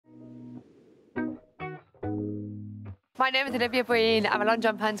My name is Olivia Breen. I'm a long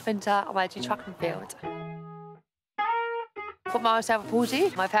jump and sprinter on my do track and field. Got my cerebral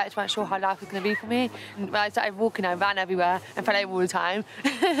palsy. My parents weren't sure how life was going to be for me. And when I started walking, I ran everywhere and fell over all the time.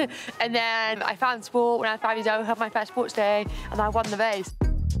 And then I found sport when I was 5 years old, had my first sports day, and I won the race.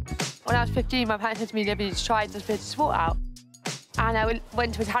 When I was 15, my parents said to me, Olivia, just try this bit of sport out. And I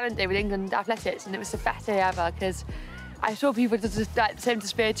went to a talent day with England Athletics, and it was the best day ever because I saw people with like, the same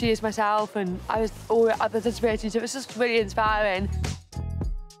disability as myself, and I was all other disabilities. It was just really inspiring.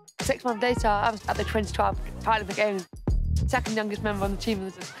 6 months later, I was at the 2012 Paralympic Games. Second youngest member on the team.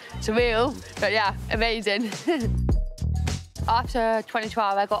 Was just surreal, but yeah, amazing. After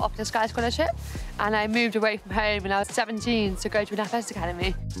 2012, I got offered a Sky Scholarship, and I moved away from home when I was 17 to go to an athletics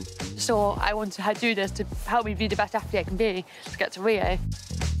academy. So I wanted to do this to help me be the best athlete I can be to get to Rio.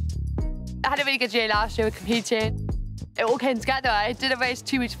 I had a really good year last year with competing. It all came together. I did a race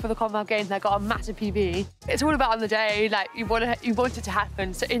 2 weeks before the Commonwealth Games and I got a massive PB. It's all about on the day, like you want it to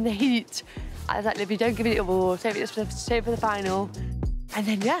happen. So in the heat, I was like, Libby, don't give it all, save it for the final. And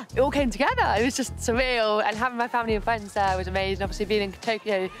then, yeah, it all came together. It was just surreal. And having my family and friends there was amazing. Obviously, being in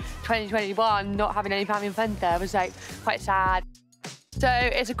Tokyo 2021, not having any family and friends there was like quite sad. So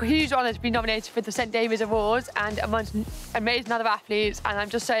it's a huge honour to be nominated for the St David's Awards and amongst amazing other athletes. And I'm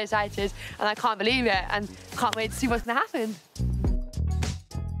just so excited and I can't believe it and can't wait to see what's going to happen.